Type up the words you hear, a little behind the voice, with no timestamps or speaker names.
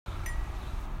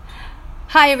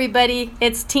Hi everybody,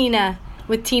 it's Tina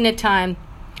with Tina Time.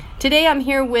 Today I'm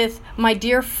here with my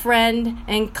dear friend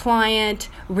and client,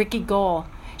 Ricky Gohl.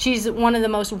 She's one of the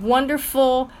most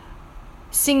wonderful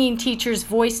singing teachers,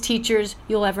 voice teachers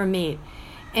you'll ever meet.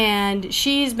 And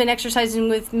she's been exercising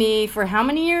with me for how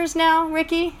many years now,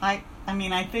 Ricky? I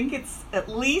think it's at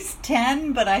least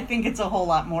 10, but I think it's a whole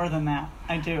lot more than that.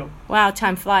 I do. Wow,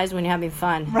 time flies when you're having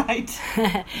fun. Right.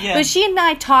 Yes. Yes. But she and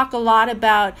I talk a lot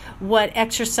about what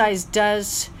exercise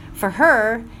does for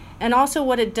her and also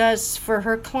what it does for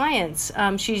her clients.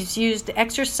 She's used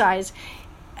exercise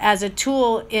as a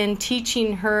tool in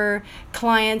teaching her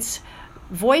clients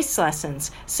voice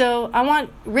lessons. So I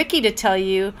want Ricky to tell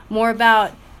you more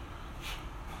about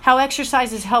how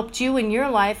exercise has helped you in your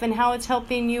life and how it's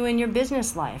helping you in your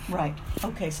business life. Right.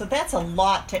 Okay, so that's a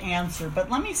lot to answer,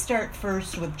 but let me start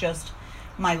first with just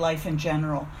my life in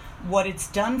general. What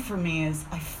it's done for me is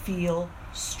I feel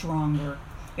stronger.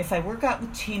 If I work out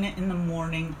with Tina in the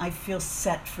morning, I feel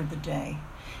set for the day.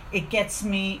 It gets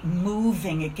me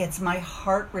moving. It gets my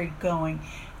heart rate going.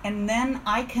 And then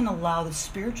I can allow the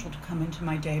spiritual to come into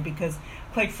my day because,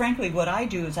 quite frankly, what I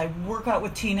do is I work out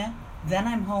with Tina, then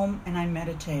I'm home and I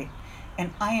meditate.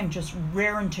 And I am just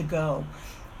raring to go.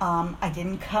 I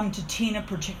didn't come to Tina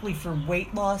particularly for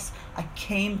weight loss. I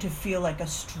came to feel like a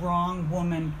strong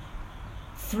woman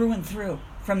through and through,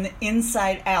 from the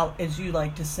inside out, as you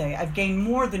like to say. I've gained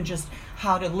more than just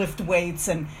how to lift weights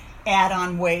and add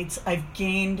on weights. I've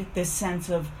gained this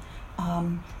sense of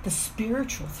the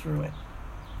spiritual through it.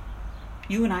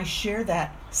 You and I share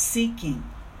that seeking.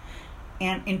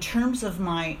 And in terms of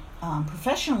my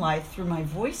professional life through my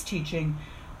voice teaching,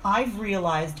 I've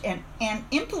realized and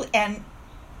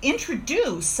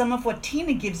introduce some of what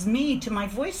Tina gives me to my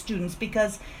voice students,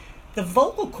 because the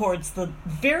vocal cords, the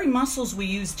very muscles we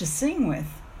use to sing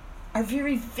with, are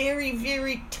very, very,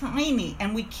 very tiny,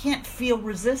 and we can't feel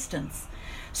resistance.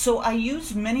 So I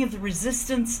use many of the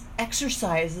resistance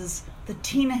exercises that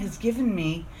Tina has given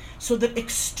me so that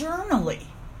externally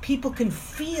people can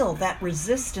feel that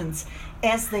resistance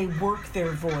as they work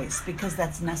their voice, because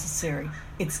that's necessary.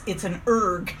 It's an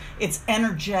erg, it's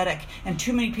energetic, and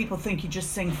too many people think you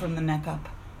just sing from the neck up.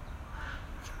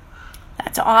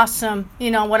 That's awesome.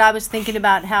 You know, what I was thinking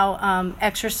about how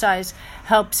exercise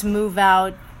helps move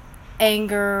out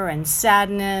anger and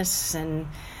sadness and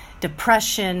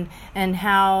depression, and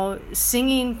how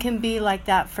singing can be like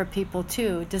that for people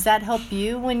too. Does that help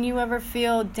you when you ever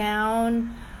feel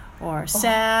down or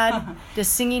sad? Does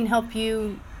singing help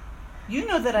you? You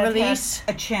know that I've release?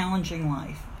 had a challenging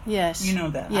life. Yes. You know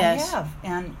that. Yes. I have.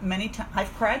 And many times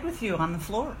I've cried with you on the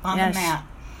floor, on Yes. the mat.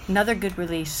 Another good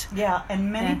release. Yeah,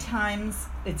 and many times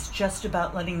it's just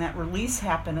about letting that release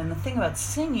happen. And the thing about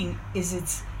singing is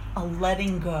it's a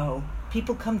letting go.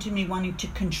 People come to me wanting to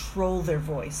control their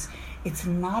voice. It's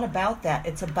not about that.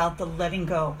 It's about the letting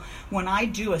go. When I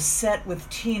do a set with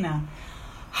Tina,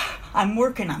 I'm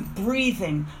working, I'm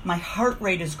breathing, my heart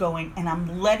rate is going, and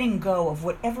I'm letting go of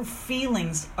whatever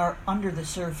feelings are under the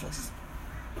surface.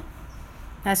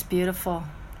 That's beautiful.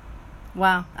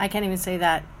 Wow, I can't even say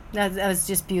that. That was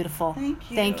just beautiful. Thank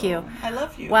you. Thank you. I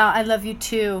love you. Wow, I love you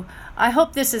too. I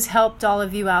hope this has helped all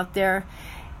of you out there.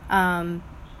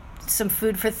 Some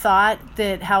food for thought,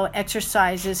 that how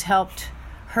exercise has helped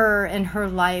her in her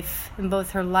life, in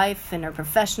both her life and her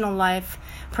professional life,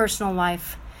 personal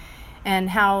life,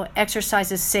 and how exercise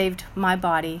has saved my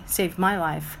body, saved my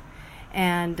life.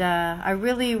 And I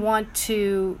really want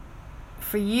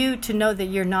for you to know that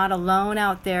you're not alone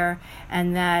out there,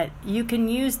 and that you can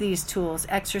use these tools: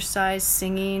 exercise,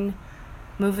 singing,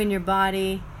 moving your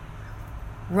body,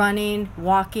 running,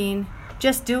 walking.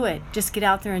 Just do it. Just get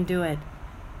out there and do it.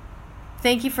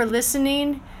 Thank you for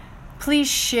listening. Please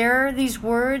share these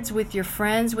words with your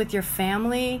friends, with your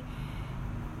family.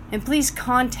 And please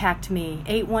contact me,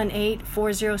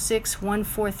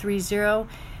 818-406-1430.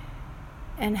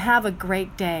 And have a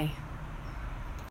great day.